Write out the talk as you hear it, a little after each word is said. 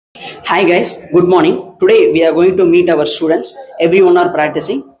Hi guys, good morning. Today we are going to meet our students. Everyone are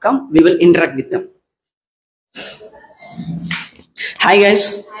practicing. Come, we will interact with them. Hi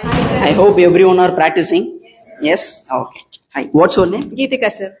guys. Hi. I hope everyone are practicing. Yes. Okay. Hi. What's your name? Geetika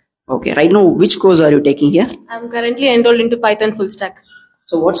sir. Okay. Right now, which course are you taking here? I'm currently enrolled into Python full stack.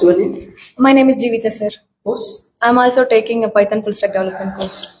 So what's your name? My name is Jeevita sir. Course? I'm also taking a Python full stack development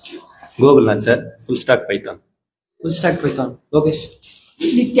course. Gopalan sir, full stack Python. Full stack Python. Lokesh.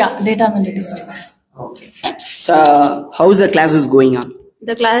 Nitya, data analytics. Okay. So how's the classes going on?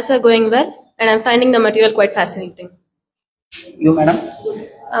 The classes are going well and I'm finding the material quite fascinating. You, madam?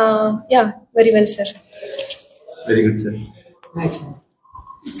 Yeah, very well sir. Very good sir. Right.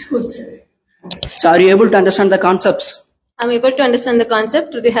 It's good sir. So are you able to understand the concepts? I'm able to understand the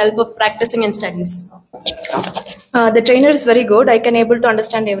concept through the help of practicing and studies. The trainer is very good. I can able to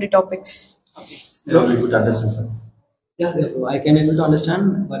understand every topics. Very good understand sir. Yeah, I can able to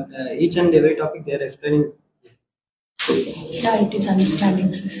understand, but each and every topic they are explaining. Yeah, it is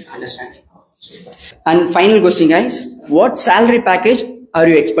understanding sir. Understanding. And final question, guys. What salary package are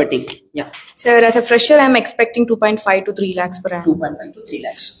you expecting? Yeah. Sir, as a fresher, I'm expecting 2.5 to 3 lakhs per annum. 2.5 to 3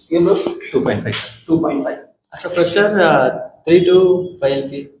 lakhs. You know? 2.5. 2.5. As a fresher, 3 to 5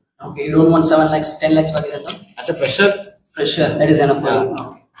 LP. Okay, you don't want 7 lakhs, 10 lakhs package at all? As a fresher, Fresher, that is enough for you.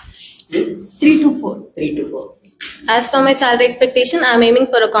 Okay. 3 to 4. 3 to 4. As per my salary expectation, I'm aiming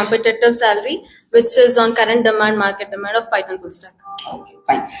for a competitive salary, which is on current demand, market demand of Python full stack. Okay,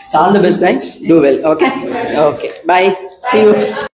 fine. So all the best, guys. Do well. Okay. Okay. Bye. See you.